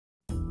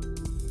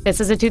This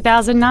is a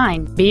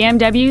 2009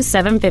 BMW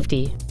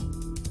 750.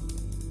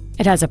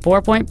 It has a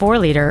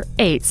 4.4-liter,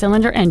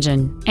 8-cylinder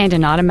engine and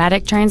an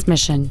automatic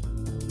transmission.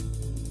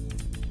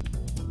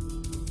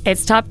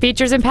 Its top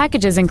features and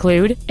packages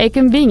include a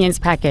convenience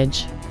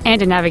package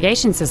and a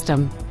navigation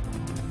system.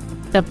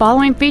 The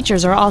following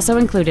features are also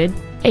included: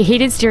 a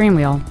heated steering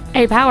wheel,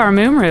 a power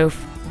moonroof,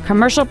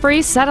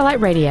 commercial-free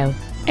satellite radio,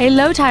 a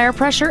low tire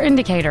pressure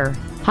indicator,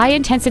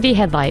 high-intensity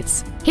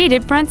headlights,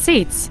 heated front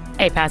seats,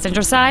 a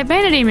passenger side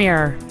vanity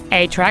mirror,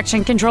 a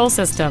traction control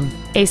system,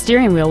 a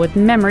steering wheel with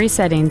memory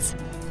settings,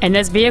 and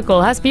this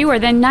vehicle has fewer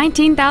than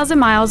 19,000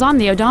 miles on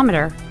the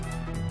odometer.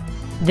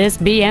 This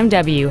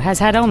BMW has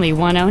had only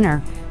one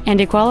owner, and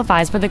it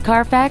qualifies for the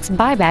Carfax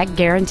buyback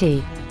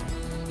guarantee.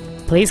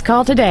 Please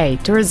call today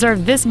to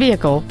reserve this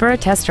vehicle for a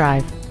test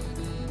drive.